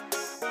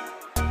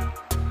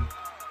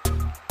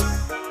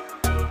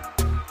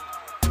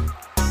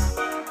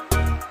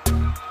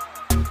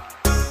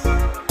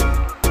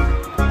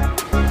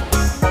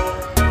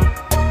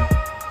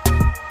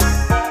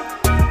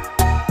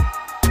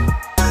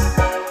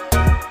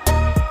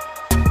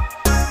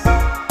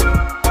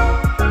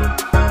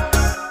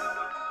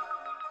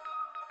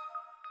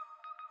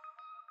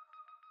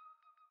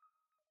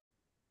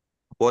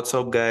What's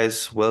up,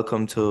 guys?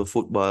 Welcome to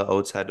Football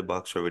Outside the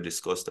Box, where we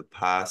discuss the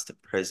past,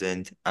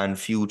 present, and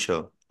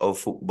future of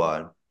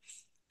football.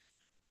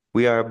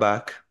 We are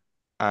back,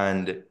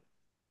 and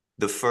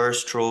the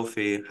first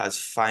trophy has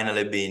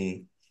finally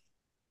been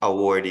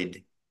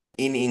awarded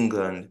in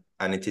England,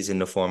 and it is in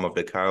the form of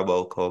the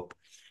Carabao Cup.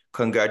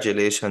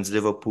 Congratulations,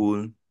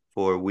 Liverpool,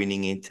 for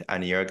winning it,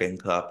 and Jurgen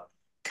Klopp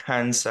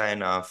can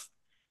sign off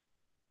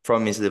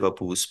from his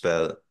Liverpool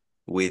spell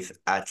with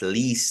at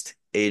least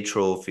a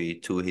trophy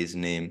to his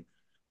name,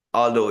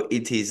 although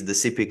it is the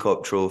Sippy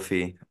Cup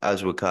trophy,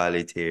 as we call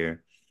it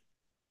here.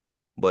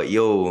 But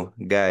yo,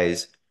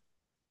 guys,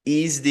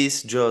 is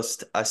this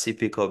just a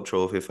Sippy Cup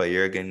trophy for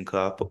Jurgen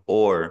Klopp,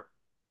 or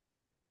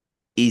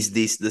is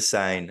this the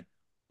sign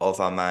of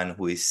a man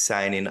who is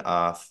signing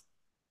off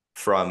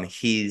from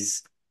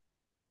his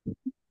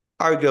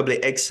arguably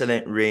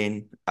excellent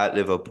reign at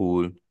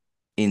Liverpool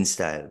in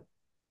style?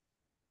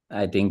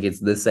 I think it's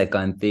the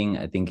second thing.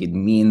 I think it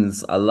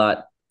means a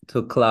lot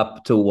to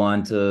Klopp to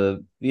want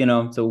to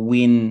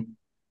win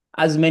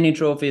as many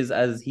trophies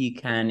as he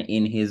can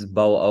in his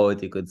bow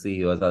out. You could see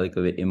he was a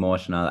little bit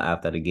emotional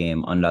after the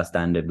game,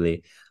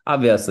 understandably.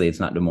 Obviously, it's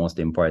not the most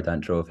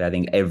important trophy. I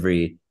think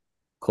every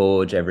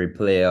coach, every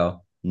player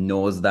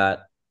knows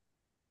that,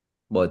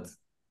 but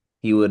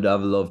he would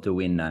have loved to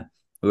win that.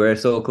 We were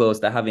so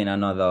close to having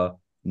another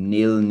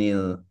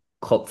nil-nil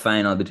cup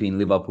final between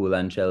Liverpool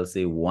and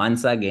Chelsea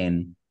once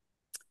again,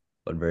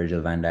 but Virgil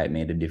van Dijk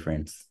made a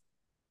difference.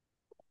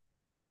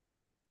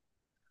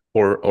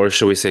 Or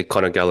should we say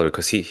Conor Gallagher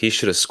because he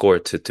should have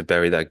scored to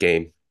bury that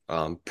game.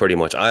 Pretty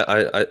much.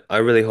 I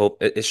really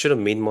hope it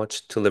shouldn't mean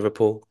much to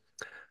Liverpool.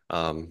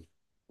 Um,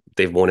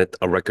 they've won it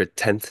a record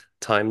 10th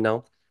time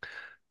now.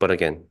 But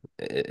again,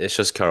 it's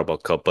just Carabao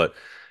Cup. But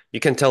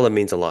you can tell it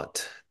means a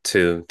lot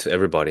to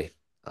everybody.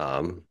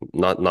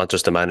 Not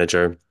just the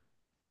manager.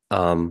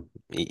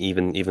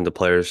 Even the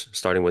players,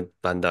 starting with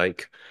Van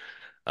Dijk.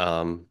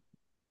 Um,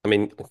 I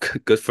mean,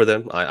 good for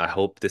them. I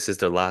hope this is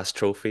their last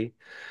trophy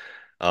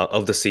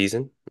of the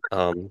season.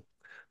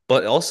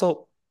 But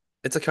also,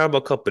 it's a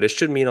Carabao Cup, but it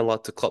should mean a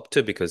lot to Klopp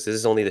too, because this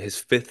is only his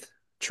fifth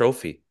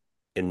trophy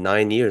in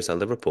 9 years at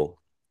Liverpool.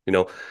 You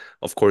know,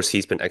 of course,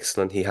 he's been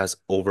excellent. He has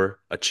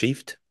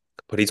overachieved,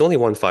 but he's only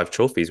won five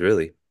trophies,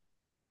 really.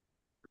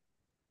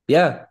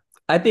 Yeah,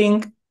 I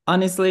think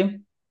honestly,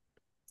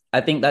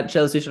 I think that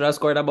Chelsea should have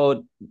scored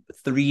about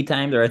three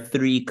times. There are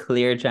three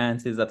clear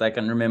chances that I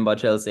can remember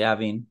Chelsea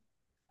having.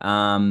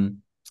 Um,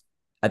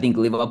 I think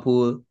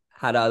Liverpool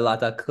had a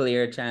lot of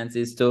clear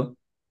chances too.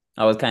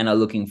 I was kind of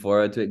looking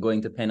forward to it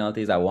going to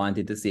penalties. I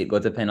wanted to see it go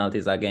to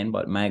penalties again,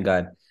 but my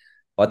God,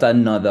 what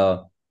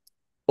another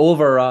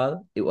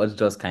overall, it was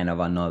just kind of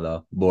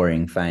another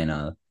boring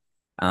final.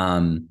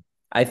 Um,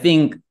 I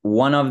think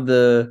one of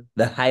the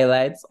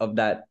highlights of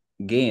that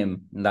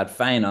game, that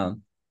final,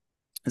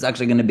 is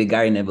actually going to be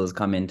Gary Neville's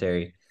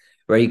commentary,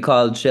 where he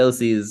called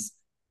Chelsea's,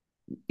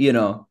 you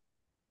know,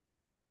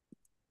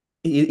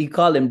 he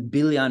called them £1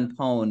 billion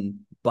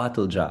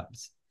bottle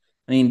jobs.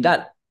 I mean,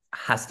 that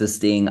has to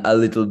sting a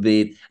little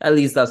bit. At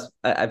least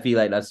I feel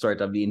like that's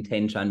sort of the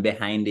intention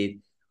behind it.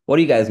 What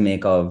do you guys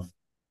make of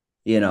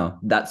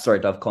that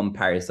sort of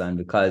comparison,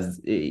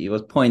 because it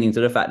was pointing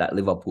to the fact that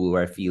Liverpool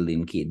were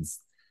fielding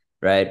kids,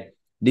 right?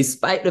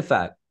 Despite the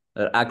fact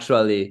that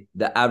actually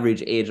the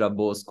average age of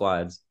both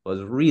squads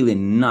was really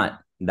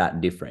not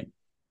that different.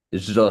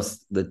 It's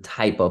just the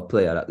type of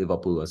player that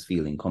Liverpool was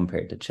feeling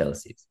compared to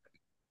Chelsea's.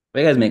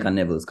 What do you guys make on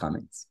Neville's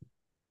comments?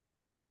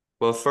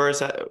 Well,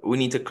 first, we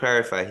need to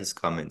clarify his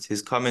comments.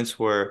 His comments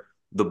were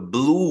the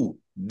blue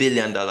 $1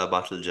 billion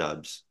bottle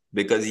jobs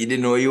because he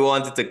didn't know he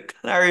wanted to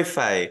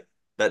clarify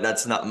that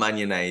that's not Man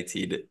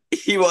United.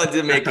 He wanted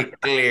to make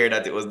it clear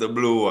that it was the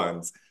blue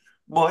ones.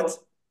 But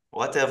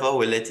whatever,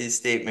 we'll let his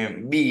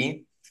statement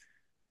be.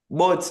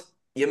 But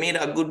you made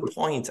a good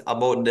point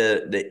about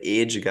the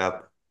age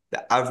gap,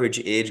 the average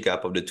age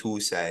gap of the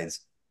two sides.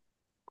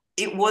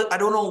 It was, I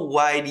don't know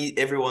why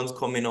everyone's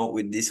coming out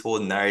with this whole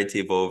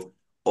narrative of,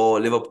 oh,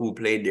 Liverpool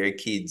played their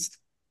kids.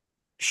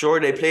 Sure,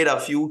 they played a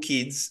few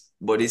kids,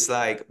 but it's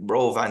like,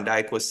 bro, Van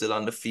Dijk was still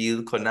on the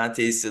field, Konate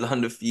is still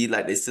on the field.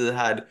 Like they still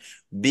had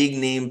big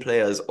name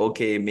players.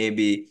 Okay,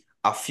 maybe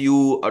a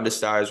few of the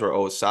stars were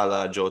out,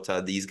 Salah,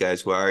 Jota, these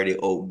guys who are already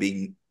out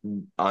big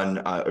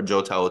on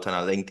Jota out on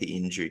a lengthy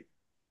injury.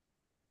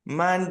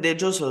 Man, they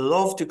just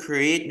love to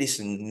create this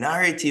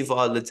narrative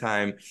all the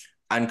time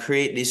and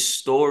create this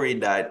story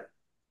that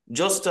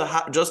just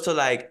to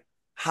like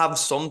have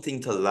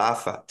something to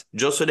laugh at,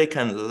 just so they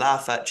can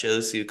laugh at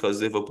Chelsea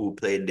because Liverpool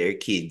played their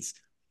kids.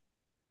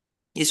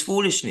 It's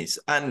foolishness.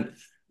 And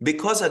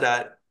because of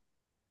that,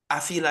 I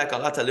feel like a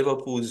lot of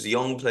Liverpool's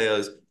young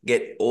players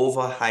get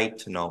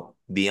overhyped now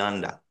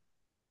beyond that.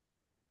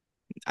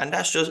 And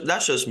that's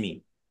just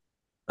me.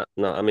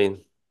 No, I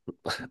mean,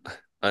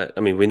 I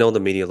mean, we know the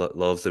media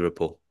loves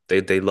Liverpool.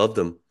 They love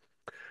them.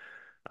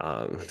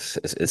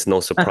 It's no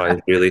surprise,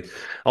 really.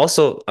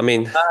 Also, I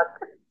mean,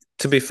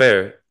 to be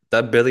fair,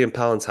 that £1 billion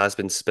has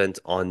been spent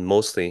on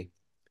mostly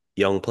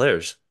young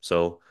players.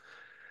 So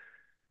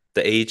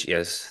the age,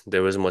 yes,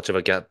 there was much of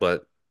a gap,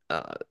 but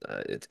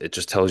it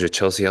just tells you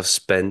Chelsea have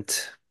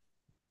spent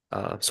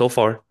so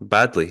far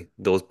badly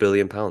those £1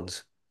 billion.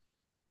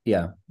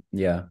 Yeah,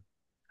 yeah.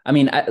 I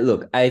mean,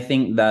 look, I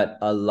think that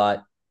a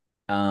lot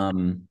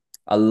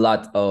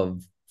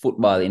of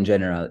football in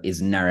general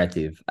is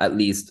narrative. At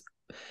least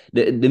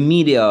the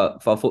media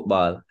for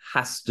football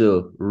has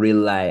to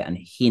rely and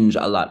hinge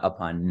a lot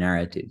upon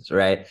narratives,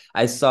 right?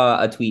 I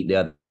saw a tweet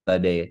the other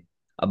day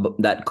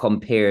that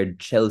compared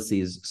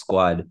Chelsea's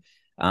squad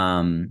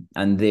and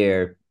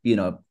their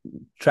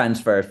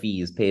transfer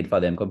fees paid for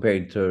them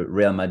compared to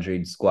Real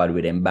Madrid's squad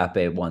with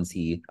Mbappe once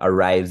he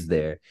arrives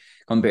there,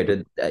 compared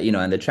to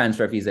and the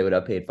transfer fees they would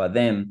have paid for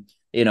them.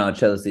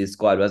 Chelsea's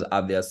squad was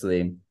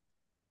obviously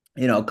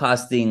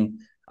costing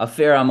a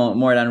fair amount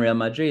more than Real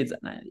Madrid's.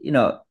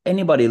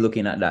 Anybody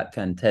looking at that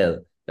can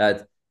tell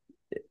that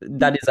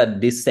that is a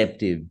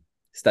deceptive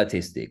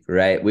statistic,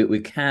 right?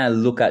 We can't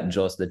look at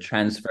just the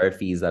transfer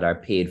fees that are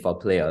paid for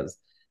players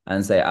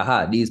and say,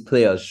 aha, these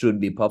players should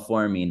be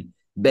performing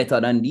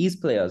better than these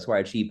players who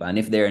are cheaper. And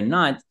if they're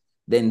not,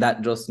 then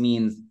that just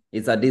means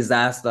it's a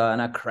disaster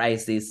and a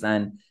crisis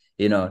and,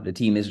 the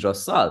team is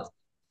just salt.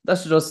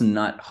 That's just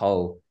not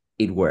how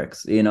it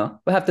works. We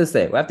have to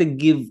say, we have to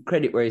give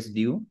credit where it's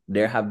due.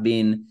 There have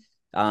been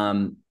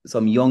some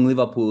young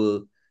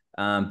Liverpool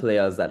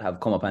players that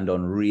have come up and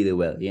done really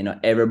well.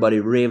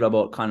 Everybody raved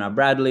about Connor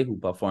Bradley, who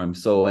performed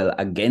so well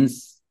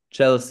against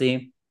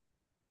Chelsea.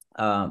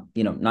 Not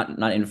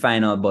in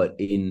final, but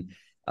in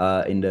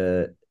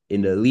the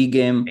league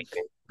game,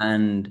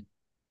 and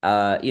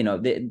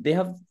they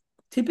have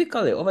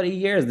typically over the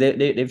years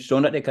they've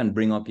shown that they can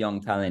bring up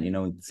young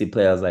talent. See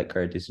players like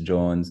Curtis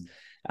Jones,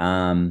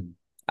 and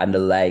the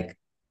like.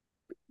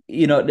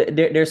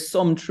 There's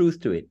some truth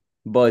to it,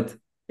 but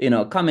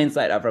comments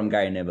like that from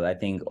Gary Neville, I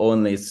think,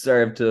 only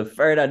serve to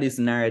further this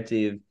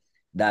narrative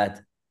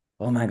that,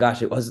 oh my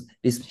gosh, it was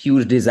this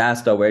huge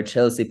disaster where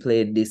Chelsea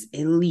played this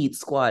elite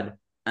squad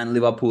and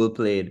Liverpool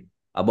played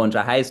a bunch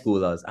of high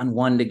schoolers and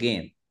won the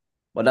game.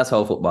 But that's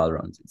how football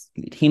runs.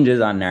 It hinges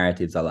on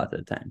narratives a lot of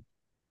the time.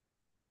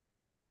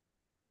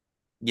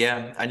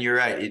 Yeah, and you're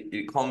right.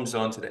 It comes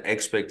down to the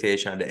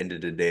expectation at the end of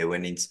the day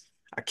when it's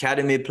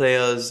academy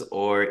players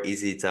or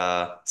is it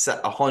a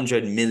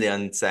 100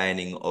 million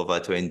signing of a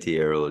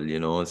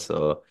 20-year-old,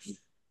 So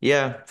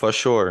yeah, for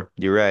sure.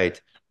 You're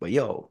right. But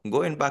yo,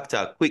 going back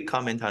to a quick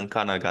comment on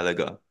Conor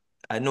Gallagher.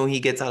 I know he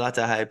gets a lot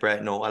of hype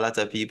right now. A lot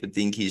of people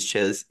think he's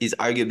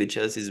arguably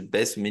Chelsea's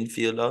best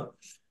midfielder.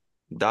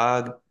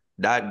 Dog,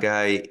 that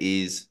guy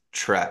is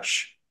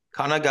trash.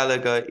 Conor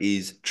Gallagher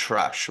is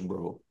trash,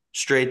 bro.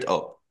 Straight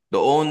up. The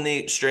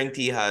only strength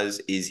he has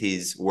is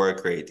his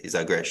work rate, his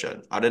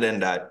aggression. Other than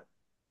that,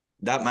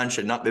 that man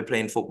should not be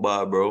playing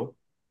football, bro.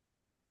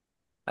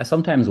 I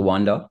sometimes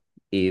wonder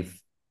if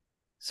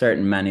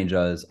certain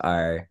managers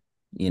are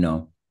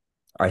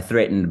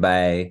threatened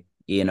by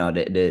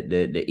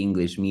the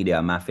English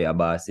media mafia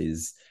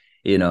bosses,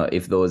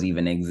 if those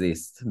even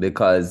exist,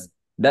 because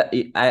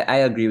I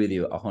agree with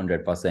you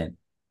 100%.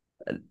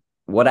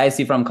 What I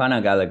see from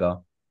Conor Gallagher,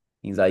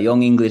 he's a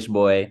young English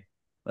boy.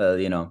 Well,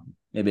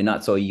 maybe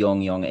not so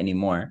young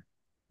anymore.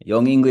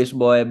 Young English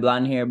boy,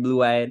 blonde hair,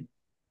 blue eyed.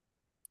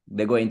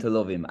 They're going to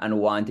love him and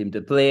want him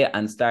to play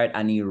and start,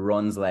 and he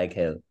runs like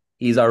hell.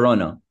 He's a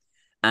runner.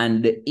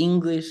 And the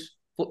English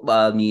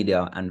football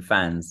media and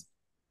fans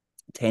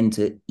tend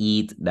to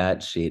eat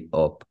that shit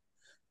up.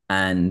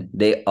 And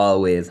they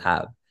always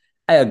have.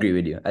 I agree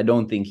with you. I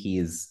don't think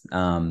he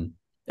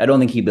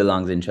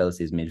belongs in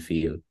Chelsea's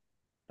midfield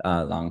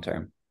long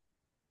term.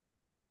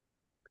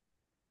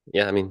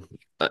 Yeah, I mean,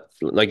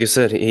 like you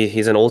said,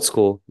 he's an old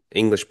school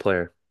English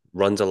player,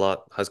 runs a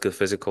lot, has good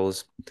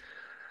physicals.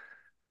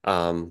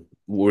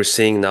 We're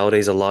seeing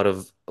nowadays a lot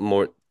of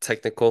more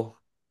technical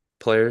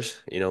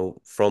players,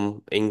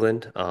 from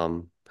England.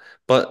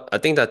 But I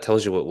think that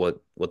tells you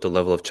what the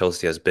level of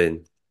Chelsea has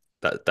been.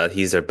 That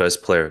he's their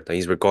best player, that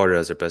he's regarded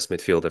as their best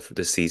midfielder for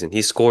this season.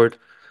 He scored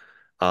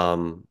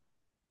um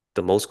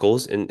the most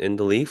goals in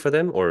the league for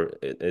them, or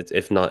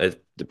if not, it's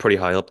pretty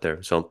high up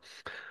there. So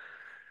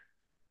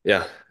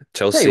yeah,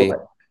 Tell you Chelsea.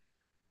 what,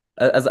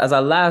 as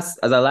a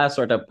last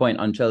sort of point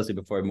on Chelsea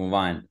before we move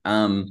on,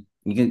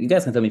 you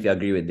guys can tell me if you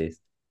agree with this.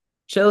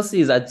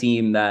 Chelsea is a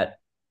team that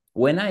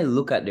when I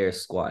look at their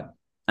squad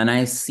and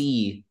I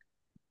see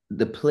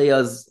the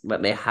players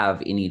that they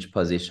have in each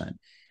position,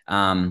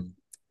 um,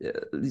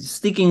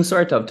 sticking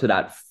sort of to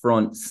that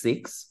front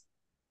six,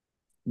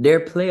 their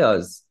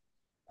players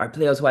are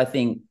players who I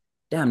think,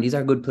 damn, these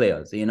are good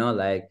players.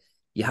 Like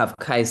you have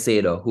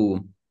Caicedo,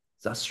 who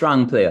is a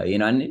strong player,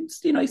 and he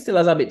still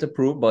has a bit to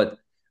prove, but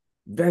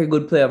very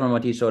good player from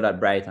what he showed at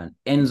Brighton.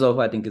 Enzo,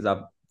 who I think is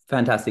a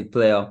fantastic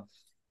player.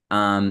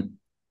 Um,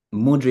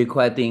 Mudryk, who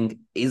I think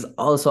is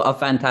also a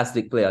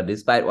fantastic player,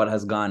 despite what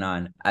has gone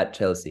on at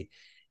Chelsea.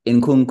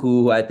 Nkunku,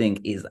 who I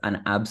think is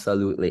an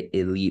absolutely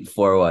elite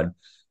forward.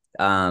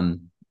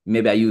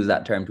 Maybe I use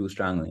that term too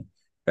strongly,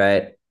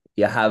 right?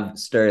 You have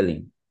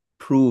Sterling,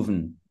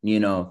 proven,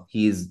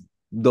 he's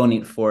done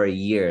it for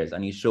years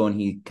and he's shown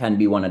he can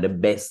be one of the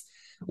best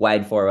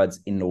wide forwards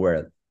in the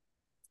world.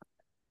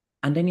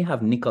 And then you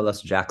have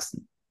Nicholas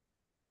Jackson.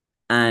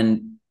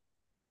 And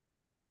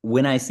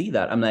when I see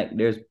that, I'm like,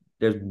 there's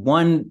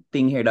one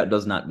thing here that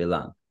does not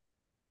belong.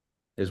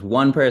 There's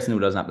one person who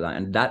does not belong,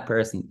 and that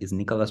person is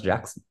Nicholas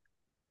Jackson.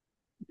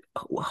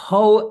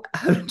 How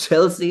have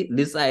Chelsea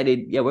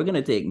decided, yeah, we're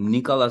gonna take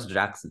Nicholas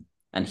Jackson,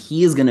 and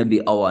he's gonna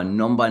be our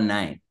number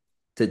 9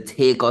 to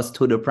take us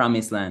to the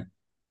promised land?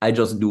 I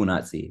just do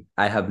not see it.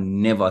 I have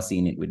never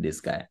seen it with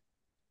this guy.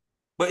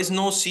 But it's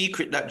no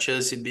secret that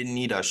Chelsea didn't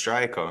need a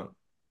striker.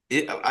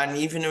 And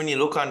even when you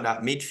look on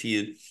that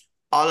midfield,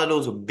 all of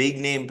those big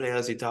name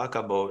players you talk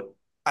about,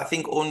 I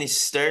think only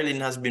Sterling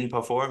has been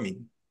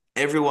performing.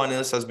 Everyone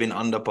else has been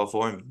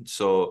underperforming.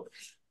 So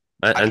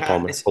I And can't.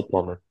 Palmer, Cole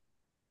Palmer,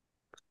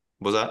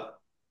 Was that?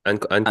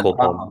 and And Cole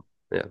Palmer.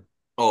 Yeah.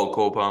 Oh,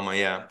 Cole Palmer,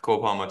 yeah. Cole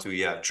Palmer too,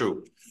 yeah,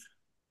 true.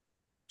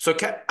 So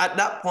at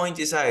that point,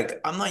 it's like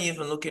I'm not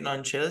even looking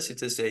on Chelsea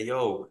to say,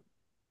 yo,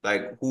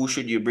 like who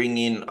should you bring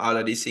in? All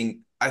of these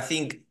things. I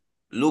think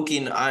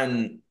looking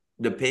on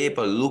the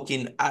paper,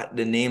 looking at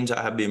the names that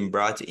have been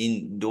brought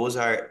in,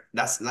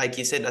 that's like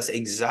you said, that's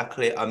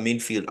exactly a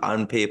midfield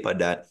on paper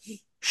that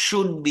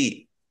should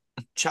be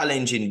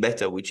challenging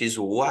better, which is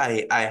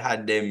why I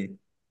had them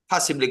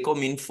possibly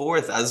coming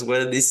fourth as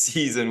well this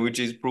season, which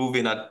is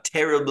proving a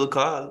terrible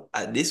call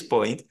at this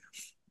point.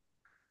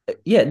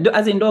 Yeah,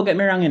 as in, don't get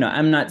me wrong,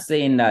 I'm not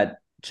saying that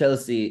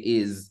Chelsea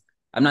is,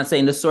 I'm not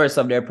saying the source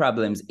of their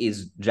problems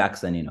is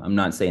Jackson, I'm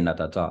not saying that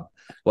at all.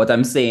 What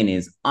I'm saying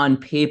is, on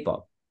paper,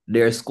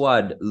 their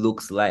squad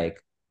looks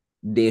like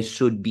they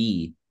should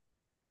be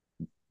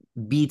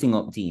beating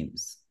up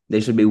teams.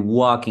 They should be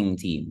walking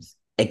teams,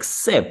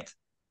 except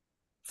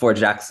for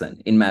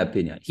Jackson, in my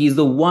opinion. He's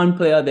the one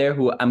player there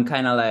who I'm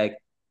kind of like,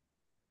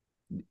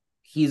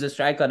 he's a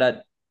striker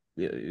that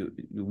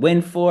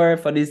went for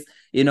this,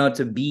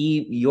 to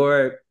be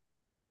your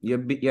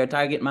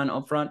target man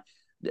up front.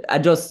 I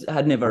just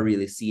had never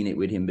really seen it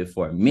with him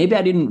before. Maybe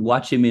I didn't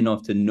watch him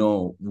enough to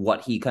know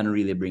what he can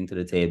really bring to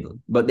the table.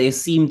 But they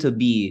seem to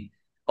be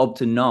up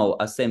to now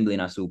assembling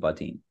a super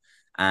team.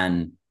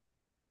 And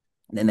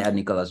then they had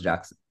Nicholas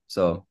Jackson.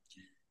 So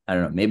I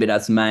don't know. Maybe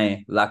that's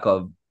my lack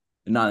of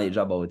knowledge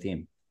about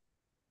him.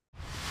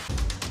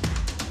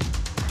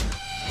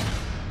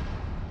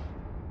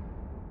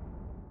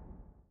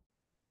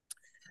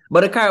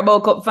 But the Carabao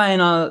Cup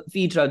final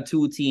featured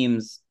 2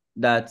 teams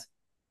that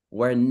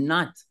were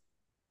not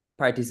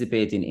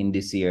participating in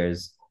this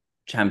year's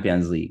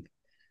Champions League.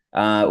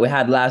 We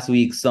had last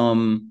week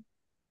some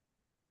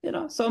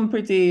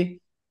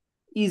pretty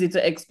easy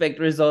to expect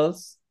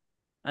results,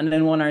 and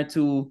then one or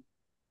two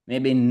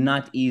maybe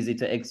not easy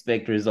to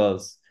expect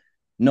results.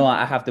 Noah,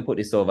 I have to put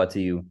this over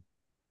to you.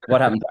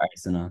 What happened to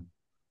Arsenal?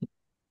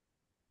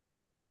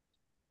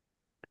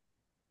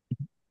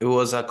 It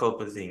was a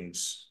couple of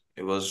things.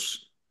 It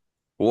was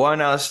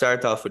one I'll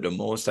start off with the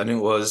most, and it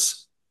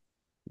was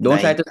Don't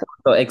try naive. to sound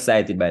so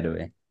excited, by the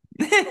way.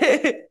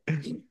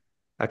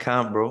 I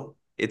can't, bro.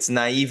 It's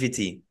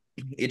naivety.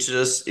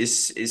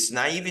 It's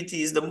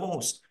naivety is the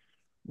most.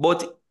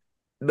 But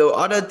the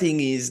other thing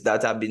is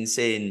that I've been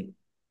saying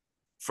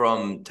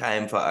from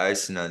time for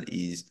Arsenal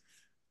is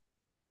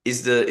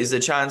the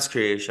chance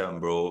creation,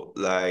 bro.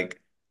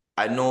 Like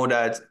I know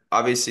that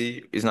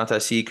obviously it's not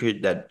a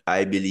secret that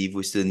I believe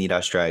we still need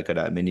a striker,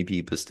 that many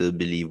people still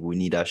believe we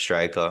need a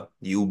striker.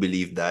 You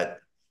believe that.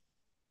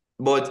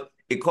 But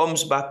it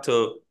comes back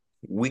to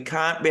we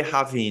can't be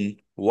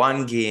having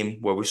one game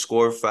where we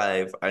score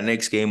five, our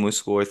next game we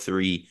score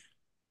three,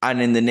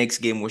 and in the next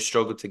game we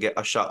struggle to get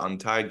a shot on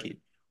target.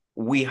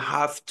 We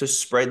have to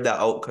spread that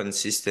out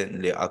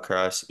consistently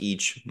across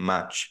each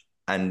match.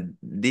 And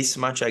this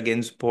match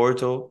against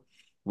Porto,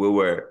 we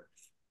were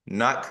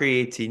not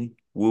creating,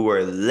 we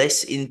were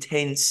less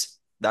intense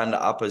than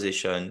the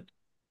opposition.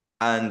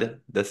 And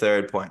the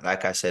third point,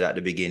 like I said at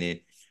the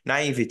beginning,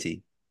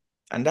 naivety.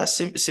 And that's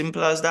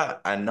simple as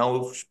that. And now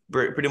we've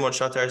pretty much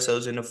shot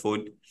ourselves in the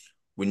foot.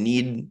 We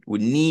need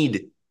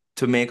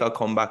to make a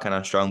comeback and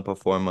a strong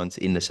performance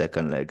in the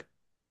second leg.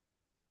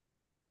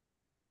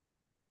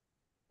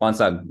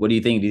 Wansag, what do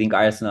you think? Do you think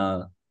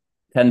Arsenal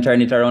can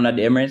turn it around at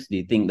the Emirates? Do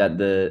you think that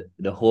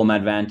the home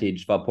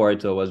advantage for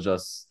Porto was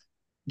just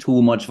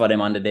too much for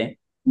them on the day?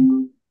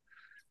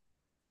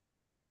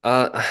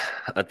 Uh,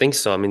 I think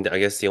so. I mean, I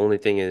guess the only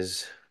thing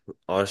is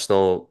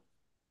Arsenal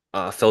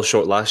fell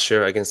short last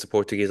year against the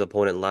Portuguese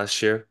opponent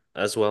last year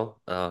as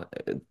well,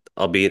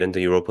 albeit in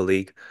the Europa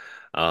League.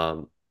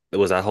 It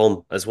was at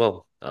home as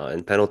well,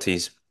 in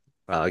penalties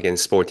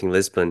against Sporting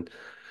Lisbon.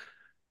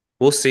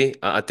 We'll see.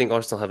 I think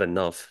Arsenal have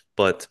enough,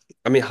 but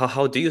I mean,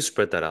 how do you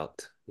spread that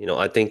out?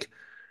 I think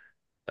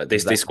they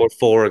Exactly. scored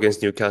 4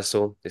 against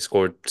Newcastle. They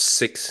scored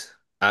 6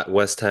 at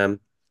West Ham,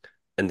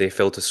 and they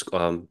failed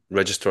to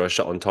register a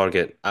shot on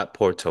target at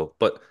Porto.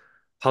 But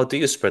how do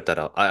you spread that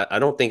out? I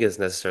don't think it's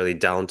necessarily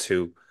down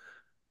to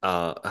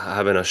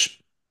having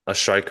a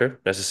striker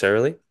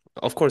necessarily.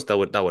 Of course, that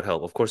would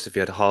help. Of course, if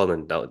you had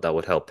Haaland, that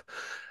would help.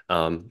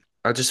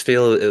 I just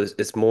feel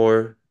it's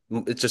more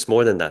it's just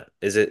more than that.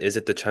 Is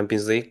it the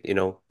Champions League?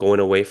 Going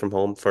away from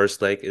home,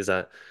 first leg, is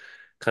that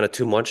kind of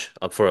too much?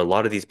 For a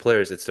lot of these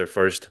players, it's their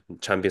first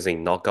Champions League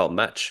knockout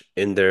match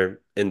in their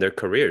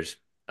careers.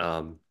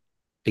 Um,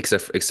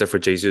 except for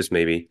Jesus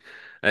maybe,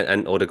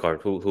 and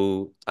Odegaard,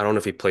 who I don't know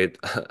if he played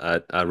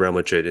at Real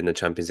Madrid in the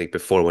Champions League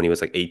before when he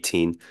was like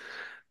 18,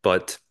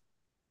 but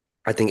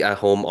I think at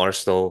home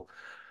Arsenal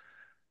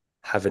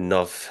have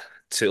enough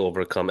to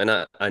overcome,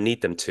 and I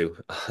need them to.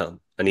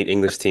 I need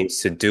English teams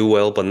to do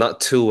well, but not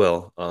too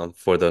well,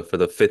 for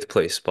the fifth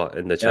place spot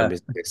in the Yeah,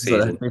 Champions League next so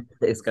season.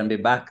 that it's gonna be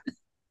back.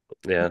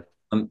 Yeah,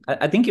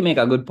 I think you make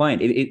a good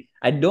point.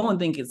 I don't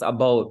think it's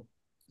about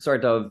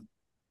sort of,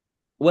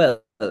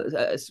 well,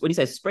 when you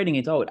say spreading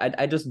it out,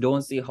 I just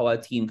don't see how a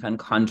team can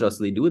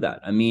consciously do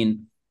that. I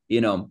mean,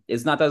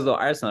 it's not as though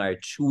Arsenal are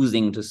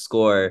choosing to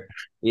score,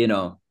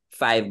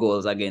 5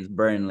 goals against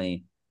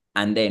Burnley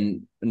and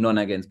then none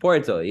against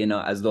Porto,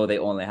 as though they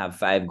only have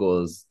 5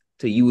 goals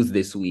to use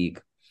this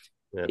week.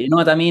 yeah, You know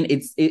what I mean?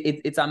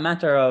 It's a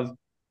matter of,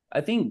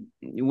 I think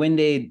when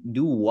they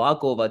do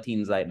walk over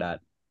teams like that,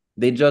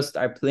 they just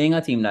are playing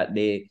a team that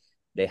they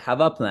have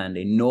a plan,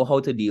 they know how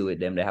to deal with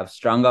them, they have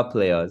stronger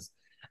players,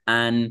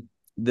 and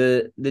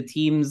the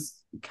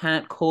teams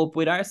can't cope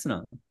with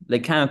Arsenal. They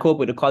can't cope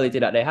with the quality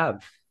that they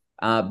have.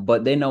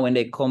 But they know when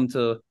they come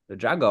to the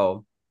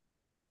Drago,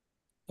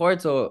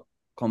 Porto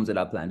comes with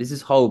a plan. This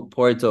is how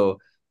Porto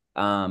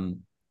um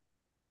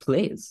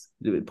plays.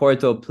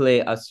 Porto play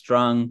a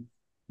strong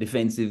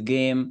defensive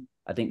game.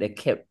 I think they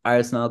kept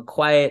Arsenal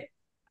quiet,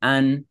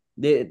 and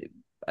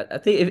I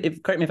think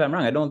if correct me if I'm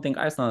wrong, I don't think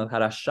Arsenal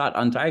had a shot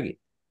on target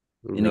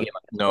in the no, game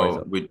against No,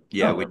 Porto. we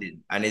No, did.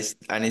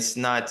 And it's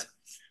not,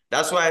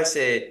 that's why I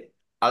say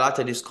a lot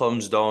of this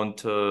comes down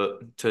to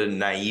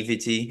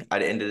naivety at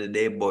the end of the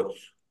day, but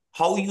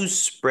how you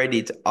spread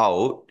it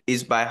out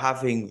is by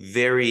having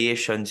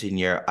variations in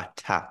your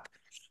attack.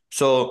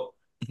 So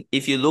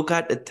if you look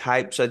at the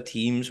types of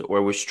teams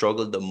where we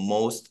struggled the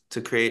most to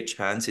create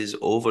chances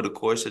over the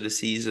course of the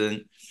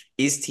season,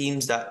 is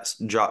teams that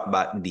drop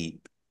back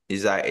deep.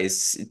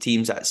 Is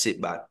teams that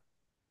sit back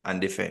and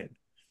defend.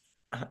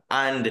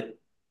 And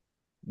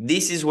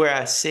this is where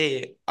I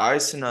say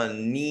Arsenal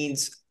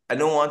needs, I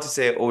don't want to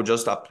say, oh,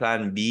 just a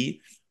plan B,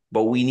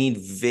 but we need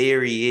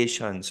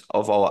variations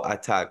of our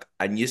attack.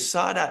 And you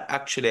saw that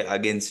actually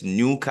against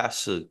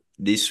Newcastle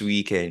this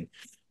weekend,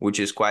 which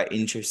is quite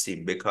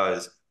interesting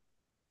because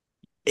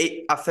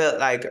I felt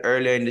like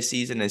earlier in the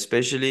season,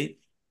 especially,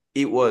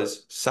 it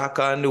was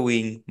Saka on the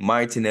wing,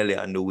 Martinelli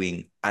on the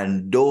wing,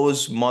 and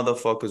those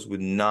motherfuckers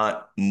would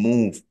not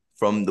move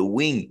from the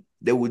wing.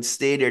 They would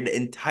stay there the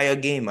entire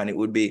game, and it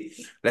would be,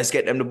 let's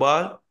get them the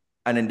ball,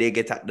 and then they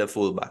get at the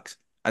fullbacks.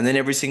 And then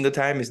every single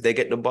time is they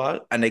get the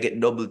ball and they get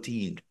double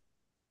teamed.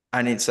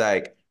 And it's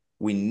like,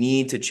 we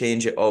need to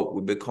change it up.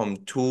 We become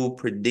too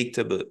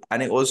predictable.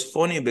 And it was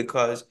funny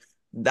because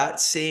that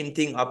same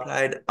thing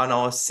applied on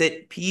our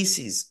set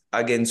pieces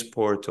against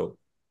Porto.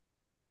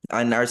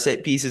 And our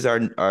set pieces are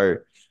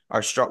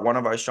one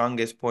of our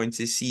strongest points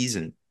this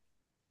season.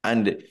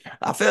 And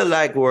I felt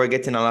like we were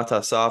getting a lot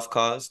of soft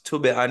calls. To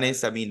be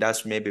honest, I mean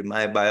that's maybe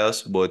my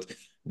bias, but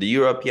the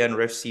European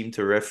refs seem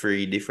to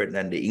referee different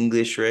than the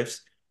English refs,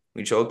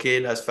 which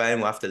okay, that's fine.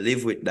 We have to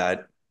live with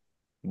that.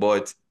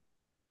 But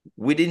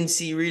we didn't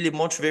see really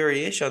much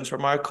variations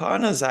from our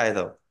corners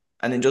either.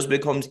 And it just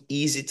becomes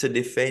easy to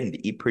defend,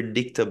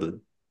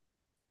 predictable.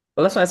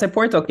 well, that's why I said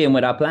Porto came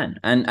with a plan,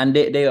 and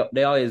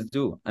they always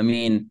do. I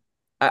mean,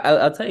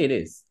 I'll tell you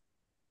this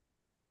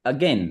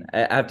again.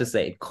 I have to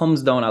say it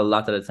comes down a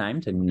lot of the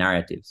time to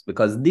narratives,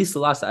 because this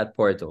loss at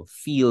Porto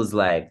feels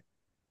like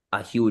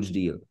a huge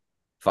deal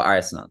for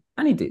Arsenal.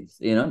 And it is,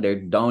 they're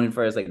down in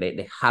first, like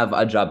they have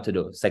a job to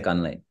do,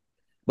 second leg.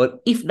 But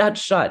if that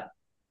shot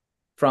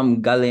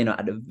from Galeno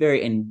at the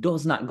very end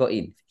does not go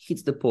in,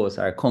 hits the post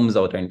or comes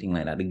out or anything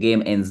like that, the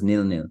game ends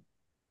 0-0.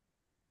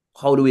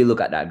 How do we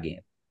look at that game?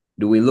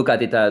 Do we look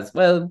at it as,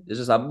 well, it's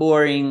just a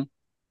boring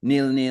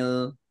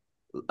 0-0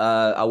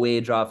 away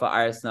draw for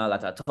Arsenal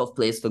at a tough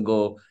place to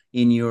go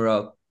in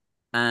Europe?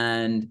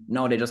 And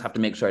now they just have to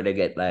make sure they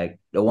get like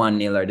the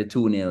 1-0 or the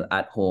 2-0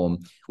 at home,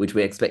 which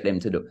we expect them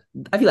to do.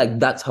 I feel like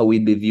that's how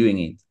we'd be viewing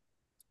it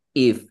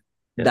if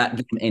yeah. that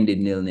game ended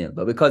 0-0.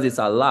 But because it's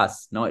a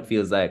loss, now it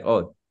feels like,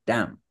 oh,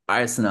 damn,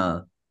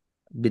 Arsenal,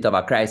 bit of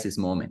a crisis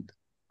moment.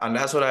 And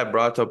that's what I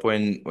brought up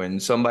when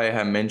somebody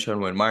had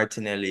mentioned when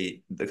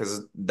Martinelli,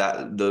 because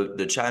that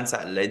the chance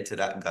that led to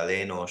that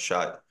Galeno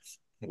shot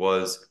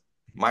was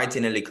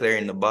Martinelli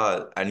clearing the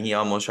ball and he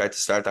almost tried to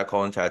start a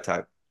counter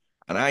attack.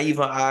 And I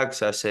even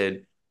asked, I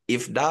said,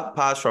 if that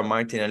pass from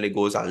Martinelli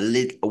goes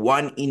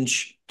 1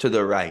 inch to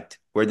the right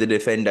where the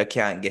defender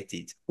can't get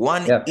it,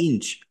 one Yeah,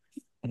 inch,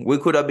 we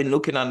could have been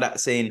looking on that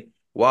saying,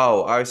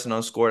 wow,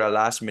 Arsenal scored a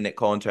last minute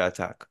counter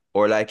attack.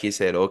 Or like you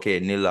said, okay,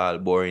 nil all,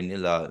 boring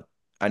nil all.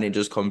 And it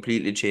just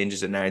completely changes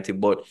the narrative.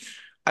 But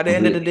at the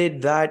end of the completely. day,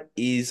 that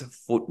is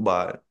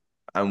football.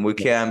 And we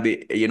Yeah. can't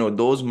be,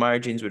 those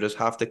margins we just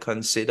have to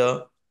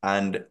consider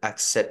and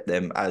accept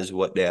them as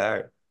what they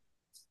are.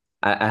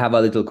 I have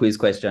a little quiz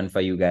question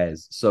for you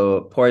guys.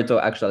 So Porto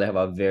actually have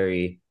a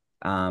very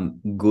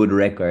good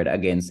record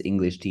against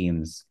English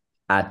teams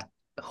at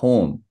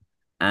home.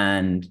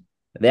 And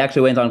they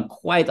actually went on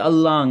quite a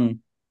long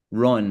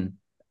run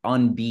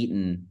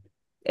unbeaten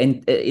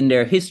in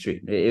their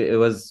history. It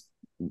was,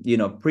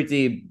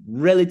 pretty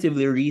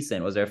relatively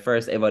recent was their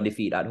first ever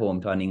defeat at home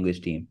to an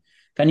English team.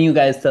 Can you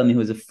guys tell me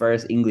who's the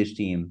first English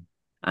team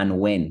and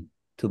when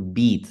to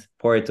beat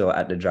Porto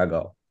at the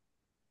Dragao?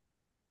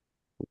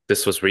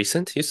 This was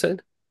recent, you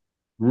said?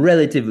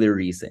 Relatively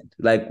recent,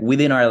 like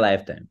within our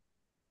lifetime.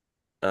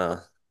 Uh,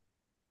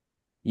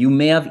 You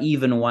may have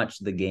even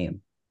watched the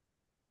game.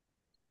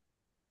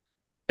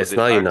 Was it's it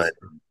not Ars? United.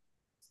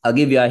 I'll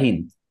give you a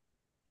hint.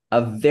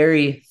 A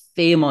very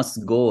famous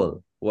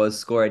goal was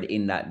scored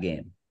in that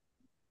game.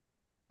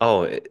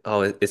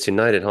 It's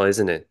United, huh,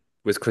 isn't it?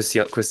 With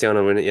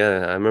Cristiano winning.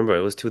 Yeah, I remember.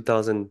 It was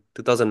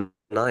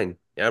 2009.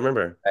 Yeah, I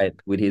remember. Right,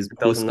 with his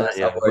 2009, Puskas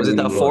yeah. Was it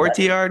a award-winning goal.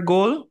 40-yard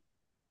goal?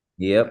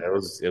 Yep,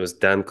 It was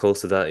damn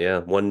close to that,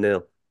 yeah.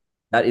 1-0.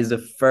 that is the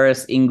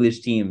first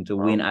English team to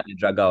win Wow. at the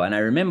Dragao. And I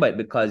remember it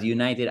because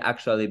United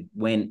actually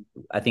went,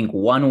 I think,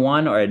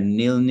 1-1 or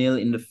 0-0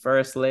 in the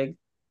first leg,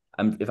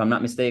 if I'm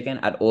not mistaken,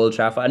 at Old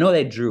Trafford. I know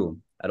they drew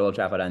at Old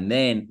Trafford. And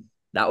then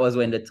that was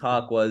when the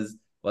talk was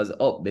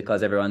up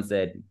because everyone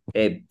said,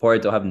 hey,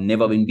 Porto have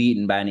never been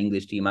beaten by an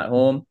English team at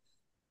home.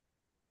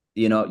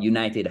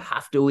 United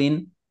have to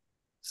win.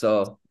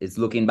 So it's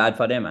looking bad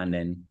for them. And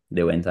then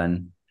they went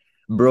and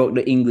broke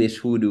the English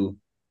hoodoo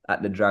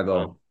at the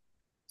Dragao. Wow.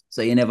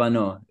 So you never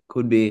know.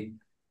 Could be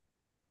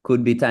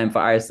time for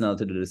Arsenal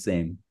to do the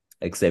same,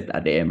 except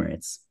at the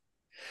Emirates.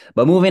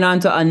 But moving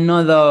on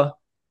to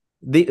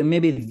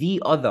maybe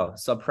the other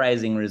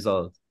surprising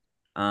result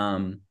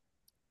in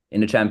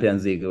the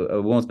Champions League. I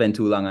won't spend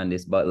too long on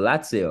this, but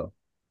Lazio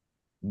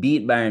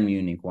beat Bayern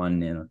Munich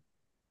 1-0.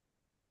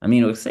 I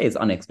mean, we'll say it's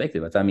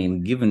unexpected, but I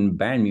mean, given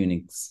Bayern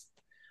Munich's,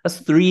 that's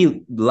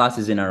 3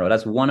 losses in a row.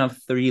 That's one of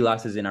 3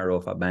 losses in a row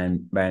for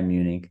Bayern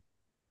Munich.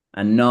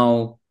 And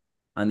now,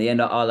 on the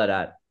end of all of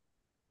that,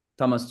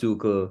 Thomas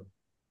Tuchel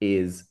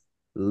is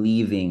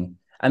leaving.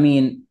 I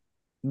mean,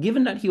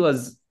 given that he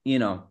was,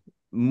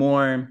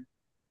 more,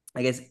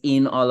 I guess,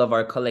 in all of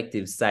our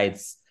collective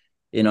sites,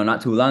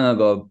 not too long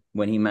ago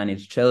when he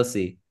managed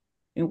Chelsea.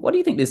 What do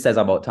you think this says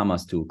about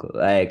Thomas Tuchel?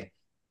 Like,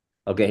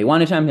 okay, he won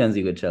the Champions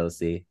League with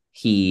Chelsea.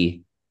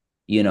 He,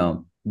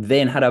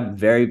 then had a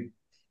very,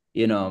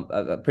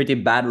 a pretty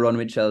bad run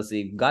with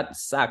Chelsea, got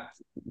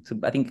sacked,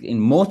 I think, in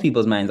most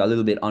people's minds, a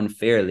little bit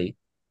unfairly.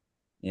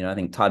 I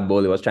think Todd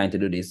Bowley was trying to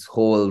do this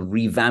whole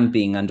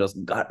revamping and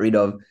just got rid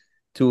of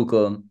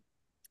Tuchel.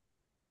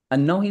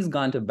 And now he's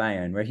gone to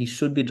Bayern where he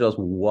should be just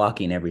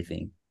walking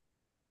everything.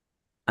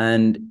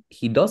 And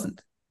he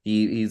doesn't.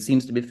 He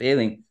seems to be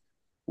failing.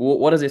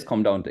 What does this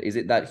come down to? Is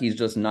it that he's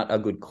just not a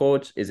good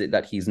coach? Is it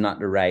that he's not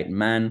the right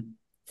man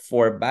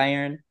for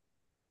Bayern?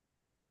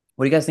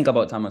 What do you guys think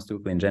about Thomas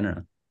Tuchel in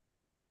general?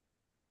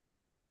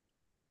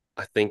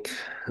 I think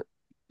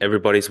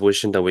everybody's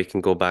wishing that we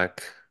can go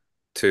back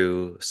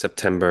to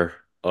September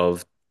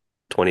of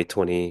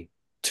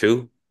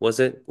 2022, was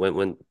it?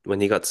 When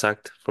he got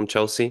sacked from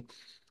Chelsea.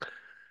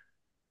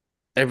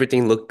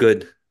 Everything looked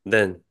good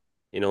then.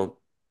 You know,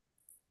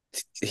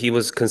 he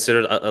was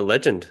considered a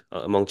legend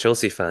among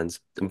Chelsea fans.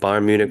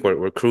 Bayern Munich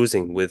were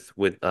cruising with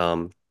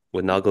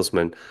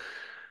Nagelsmann.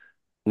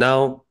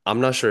 Now,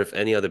 I'm not sure if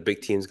any other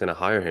big team's gonna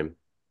hire him.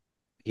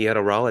 He had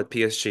a row at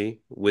PSG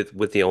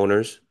with the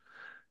owners.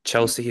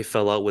 Chelsea, he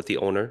fell out with the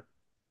owner,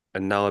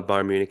 and now at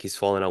Bayern Munich, he's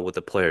falling out with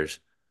the players.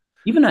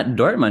 Even at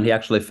Dortmund, he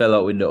actually fell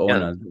out with the Yeah,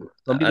 owners.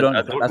 Some people don't know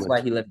at that's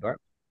why Dortmund. he left Dortmund.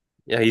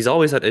 Yeah, he's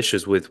always had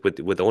issues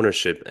with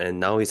ownership, and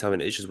now he's having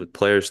issues with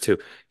players too.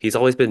 He's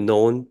always been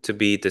known to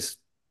be this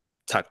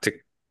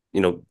tactic,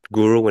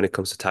 guru when it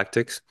comes to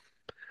tactics.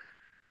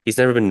 He's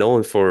never been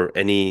known for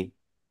any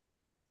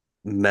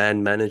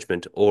man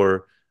management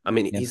or I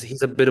mean, Yeah,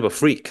 he's a bit of a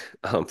freak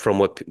from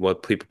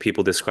what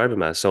people describe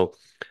him as. So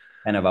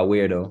kind of a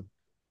weirdo.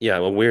 yeah,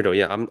 a weirdo.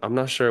 Yeah, I'm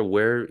not sure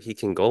where he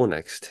can go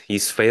next.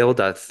 He's failed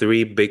at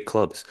 3 big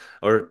clubs,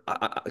 or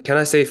can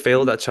I say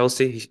failed at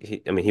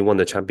Chelsea? I mean, he won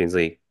the Champions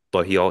League,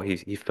 but he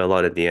fell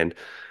out at the end.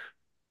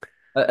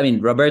 I mean,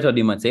 Roberto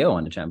Di Matteo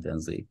won the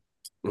Champions League.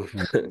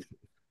 I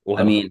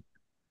Well, mean,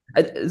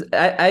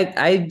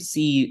 I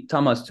see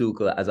Thomas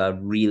Tuchel as a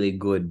really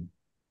good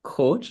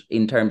coach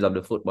in terms of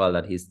the football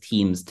that his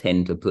teams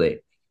tend to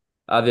play.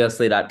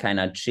 Obviously, that kind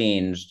of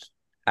changed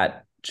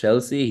at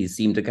Chelsea. He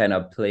seemed to kind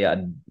of play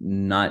a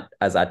not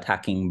as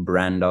attacking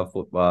brand of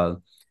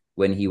football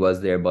when he was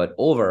there, but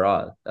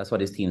overall, that's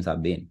what his teams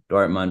have been.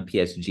 Dortmund,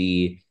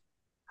 PSG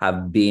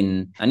have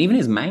been, and even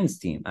his Mainz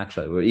team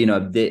actually, where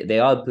they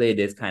all play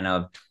this kind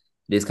of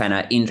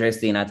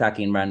interesting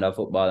attacking brand of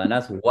football, and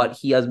that's what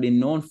he has been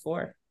known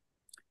for.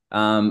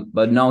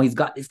 But now he's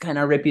got this kind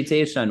of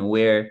reputation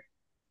where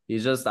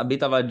he's just a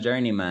bit of a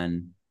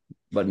journeyman,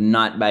 but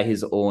not by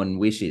his own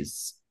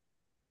wishes.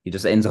 He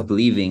just ends up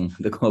leaving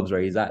the clubs where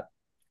he's at.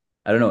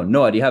 I don't know.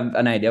 Noah, do you have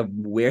an idea of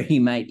where he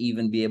might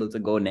even be able to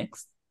go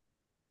next?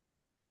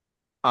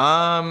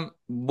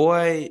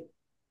 Boy,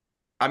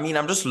 I mean,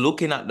 I'm just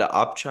looking at the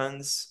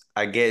options.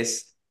 I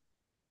guess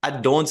I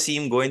don't see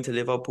him going to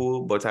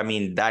Liverpool, but I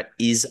mean, that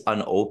is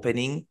an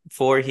opening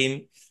for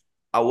him.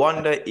 I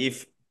wonder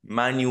if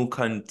Manu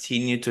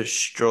continue to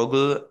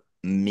struggle,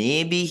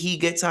 maybe he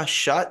gets a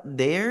shot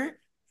there.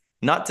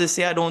 Not to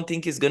say I don't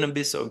think he's gonna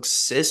be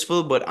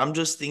successful, but I'm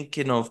just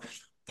thinking of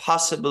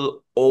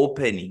possible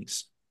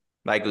openings,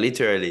 like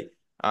literally.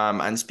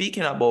 And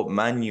speaking about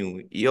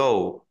Manu,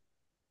 yo,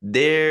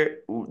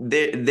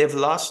 they've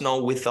lost now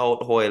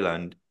without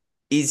Hoyland.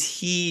 Is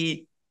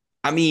he?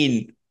 I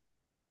mean,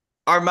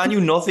 are Manu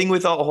nothing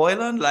without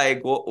Hoyland?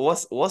 Like,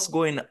 what's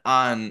going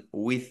on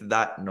with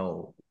that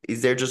now?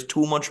 Is there just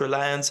too much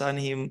reliance on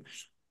him?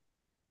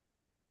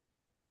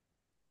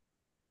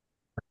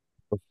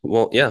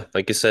 Well, yeah,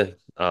 like you said,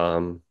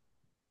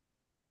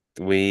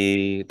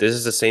 we this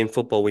is the same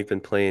football we've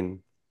been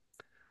playing.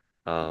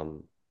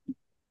 Um,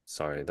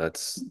 sorry,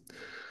 that's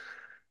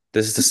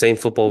this is the same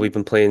football we've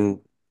been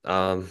playing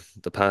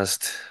the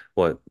past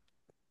what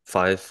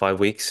five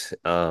weeks.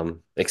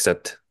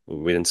 Except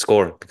we didn't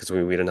score because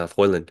we didn't have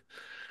Hoyland.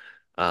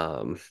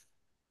 Um,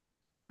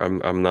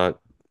 I'm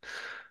not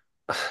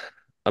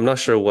I'm not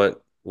sure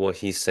what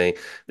he's saying.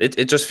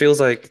 It just feels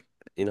like,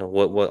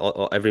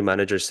 what every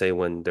manager say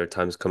when their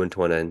time's coming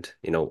to an end.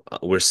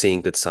 We're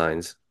seeing good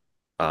signs.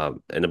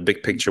 In a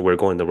big picture, we're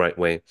going the right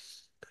way.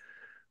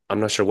 I'm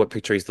not sure what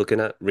picture he's looking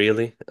at,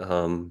 really.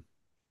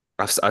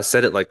 I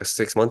said it like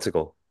 6 months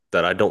ago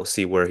that I don't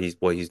see where he's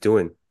what he's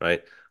doing,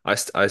 right? I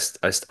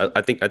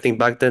think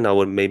back then I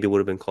would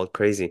have been called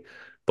crazy,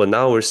 but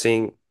now we're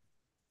seeing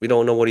we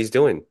don't know what he's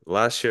doing.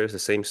 Last year is the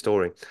same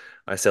story.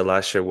 I said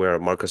last year we're a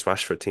Marcus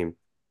Rashford team.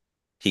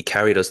 He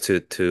carried us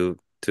to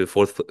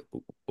fourth.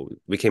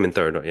 We came in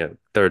third, yeah,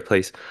 third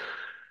place.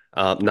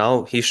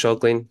 Now he's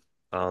struggling.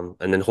 And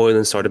then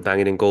Hoyland started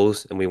banging in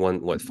goals, and we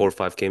won what 4 or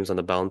 5 games on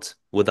the bounce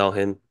without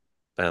him,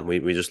 and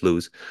we just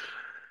lose.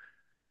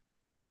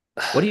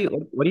 Are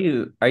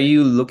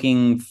you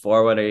looking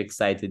forward or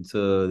excited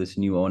to this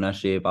new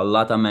ownership? A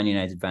lot of Man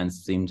United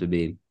fans seem to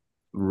be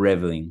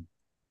reveling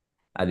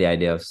at the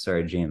idea of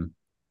Sir Jim.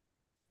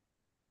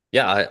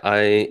 Yeah,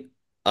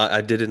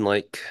 I didn't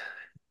like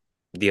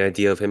the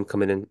idea of him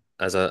coming in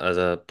as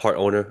a part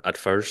owner at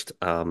first.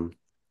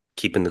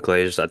 Keeping the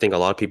Glazers. I think a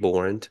lot of people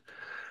weren't.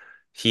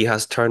 He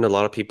has turned a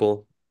lot of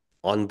people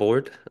on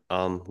board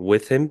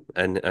with him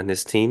and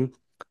his team.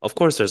 Of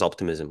course, there's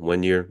optimism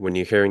when you're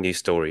hearing these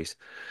stories.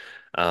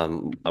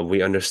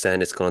 We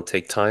understand it's going to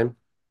take time.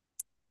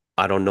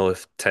 I don't know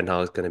if Ten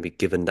Hag is going to be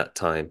given that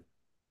time.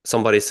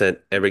 Somebody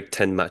said every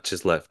 10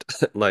 matches left.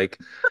 Like,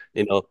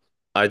 you know,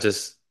 I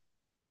just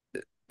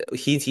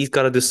he's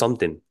got to do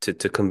something to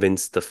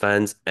convince the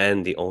fans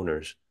and the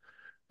owners.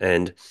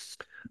 And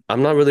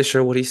I'm not really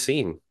sure what he's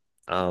seeing.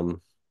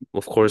 Um,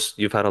 of course,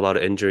 you've had a lot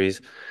of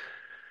injuries,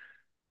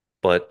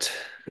 but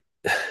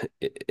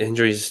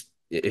injuries,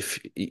 if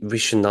we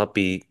should not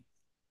be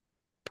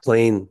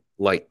playing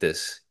like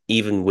this,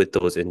 even with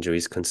those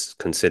injuries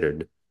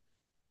considered.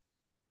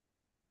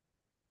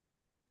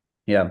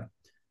 Yeah.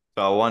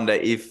 So I wonder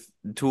if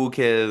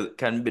Tuchel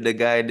can be the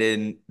guy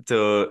then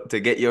to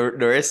get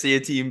the rest of your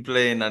team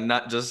playing and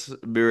not just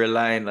be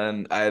relying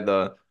on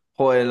either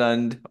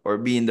Hoyland or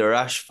being the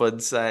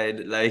Rashford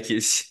side, like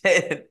you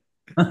said.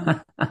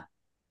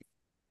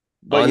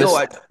 But yo,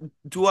 Honest,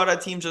 two other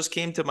teams just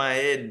came to my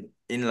head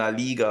in La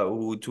Liga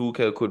who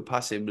Tuchel could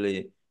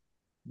possibly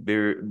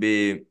be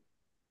be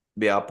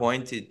be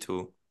appointed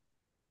to.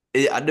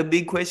 The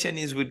big question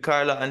is with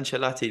Carlo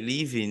Ancelotti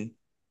leaving,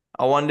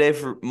 I wonder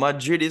if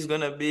Madrid is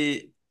gonna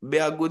be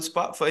a good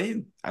spot for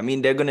him. I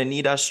mean, they're gonna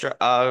need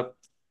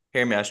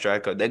hear me, a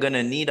striker. They're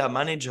gonna need a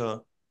manager,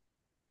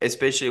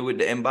 especially with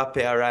the Mbappe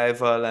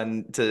arrival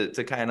and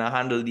to kind of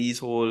handle these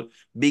whole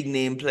big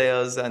name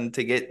players and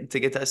to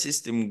get a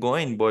system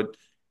going. But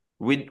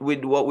with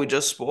what we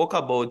just spoke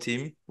about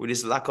him, with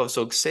his lack of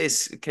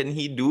success, can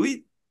he do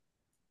it?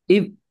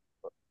 If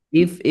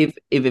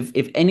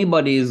if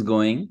anybody is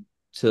going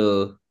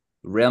to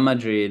Real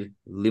Madrid,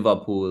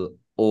 Liverpool,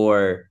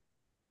 or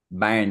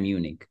Bayern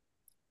Munich,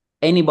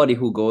 anybody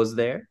who goes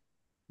there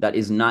that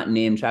is not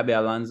named Xabi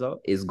Alonso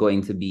is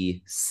going to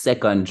be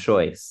second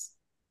choice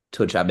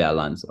to Xabi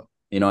Alonso.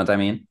 You know what I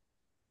mean?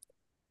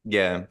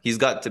 Yeah, he's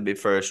got to be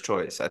first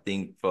choice, I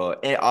think, for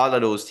all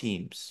of those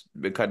teams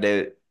because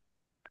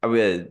I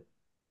will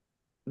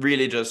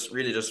really just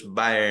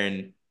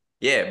Bayern,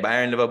 yeah,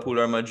 Bayern, Liverpool,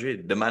 or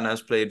Madrid. The man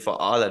has played for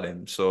all of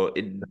them, so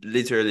it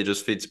literally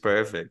just fits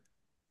perfect.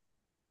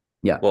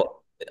 Yeah.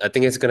 well, I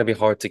think it's gonna be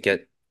hard to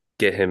get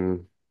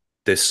him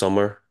this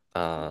summer.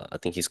 I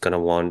think he's gonna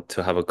want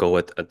to have a go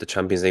at the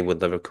Champions League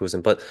with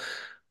Leverkusen. But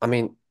I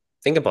mean,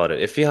 think about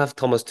it. If you have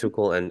Thomas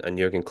Tuchel and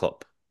Jurgen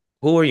Klopp,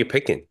 who are you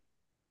picking?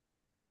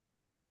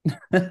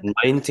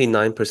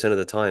 99% of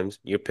the times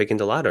you're picking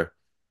the latter.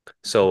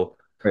 So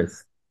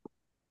First.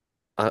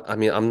 I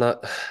mean,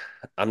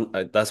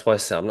 that's why I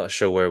said I'm not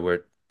sure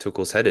where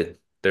Tuchel's headed.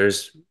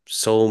 There's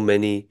so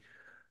many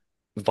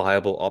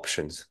viable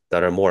options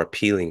that are more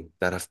appealing,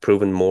 that have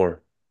proven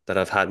more. that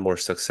have had more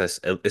success,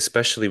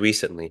 especially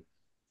recently,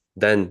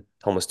 than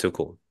Thomas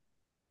Tuchel.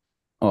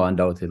 Oh,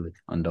 undoubtedly,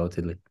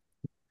 undoubtedly.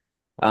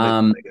 All his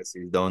Um,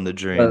 legacy is down the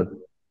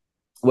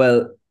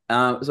well,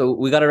 drain. so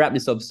we gotta wrap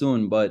this up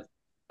soon, but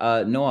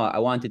Noah, I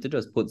wanted to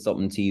just put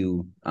something to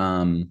you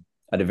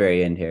at the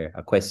very end here,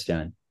 a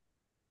question.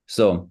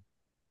 So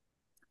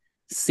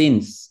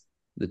since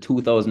the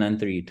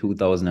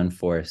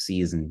 2003-2004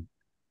 season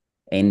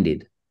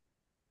ended,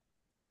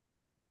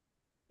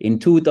 in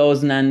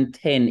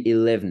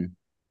 2010-11,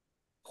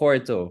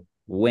 Porto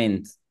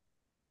went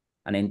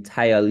an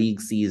entire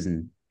league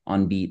season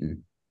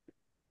unbeaten.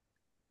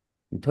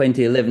 In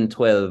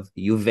 2011-12,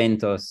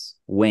 Juventus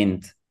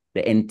went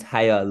the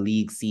entire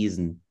league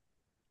season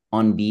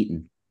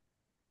unbeaten.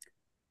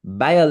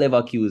 Bayer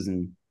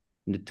Leverkusen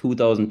in the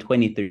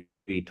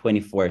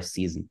 2023-24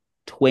 season,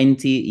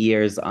 20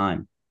 years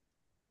on,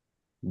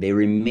 they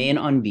remain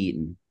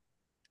unbeaten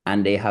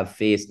and they have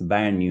faced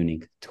Bayern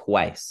Munich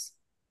twice.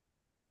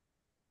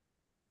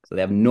 So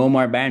they have no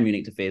more Bayern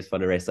Munich to face for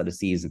the rest of the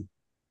season.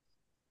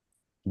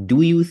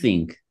 Do you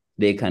think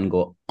they can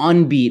go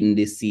unbeaten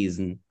this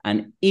season?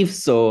 And if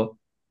so,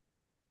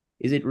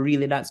 is it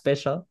really that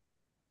special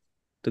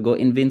to go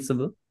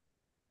invincible?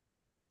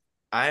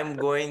 I'm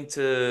going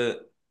to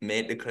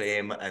make the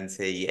claim and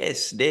say,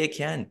 yes, they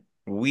can.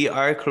 We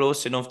are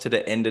close enough to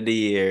the end of the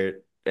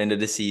year, end of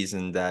the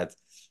season that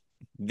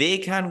they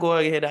can go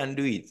ahead and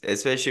do it,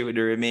 especially with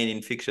the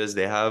remaining fixtures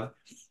they have.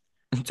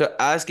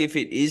 To ask if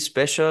it is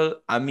special,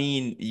 I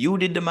mean, you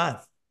did the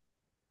math.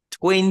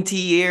 20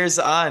 years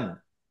on.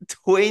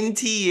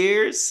 20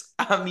 years?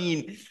 I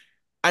mean,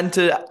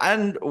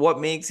 and what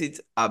makes it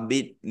a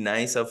bit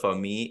nicer for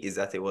me is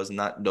that it was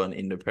not done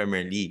in the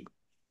Premier League.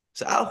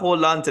 So I'll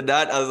hold on to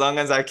that as long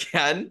as I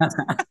can.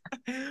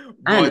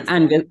 And But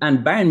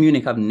and Bayern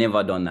Munich have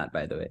never done that,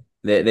 by the way.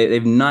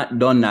 They've not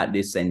done that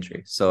this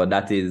century. So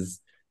that is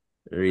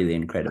really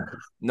incredible.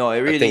 no, it I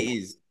really think,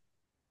 is.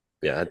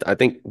 yeah, I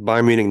think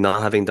Bayern Munich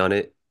not having done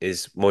it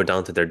is more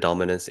down to their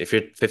dominance. If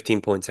you're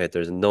 15 points ahead,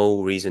 there's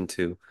no reason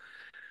to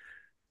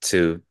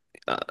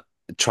uh,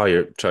 try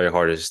your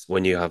hardest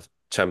when you have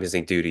Champions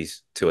League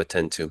duties to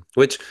attend to,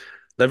 which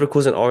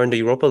Leverkusen are in the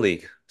Europa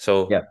League.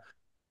 So Yeah,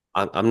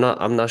 I'm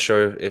not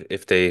sure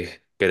if they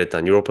get it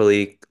done. Europa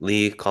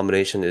League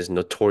combination is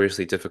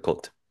notoriously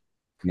difficult.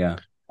 yeah.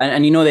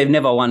 And you know they've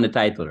never won the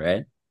title,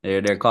 right?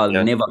 They're called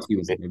Yeah. Never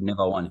Fuse. They've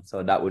never won it.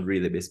 So that would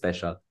really be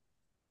special.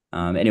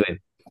 Anyway,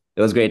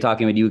 it was great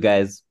talking with you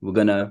guys. We're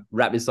gonna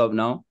wrap this up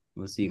now.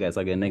 We'll see you guys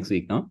again next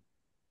week, no?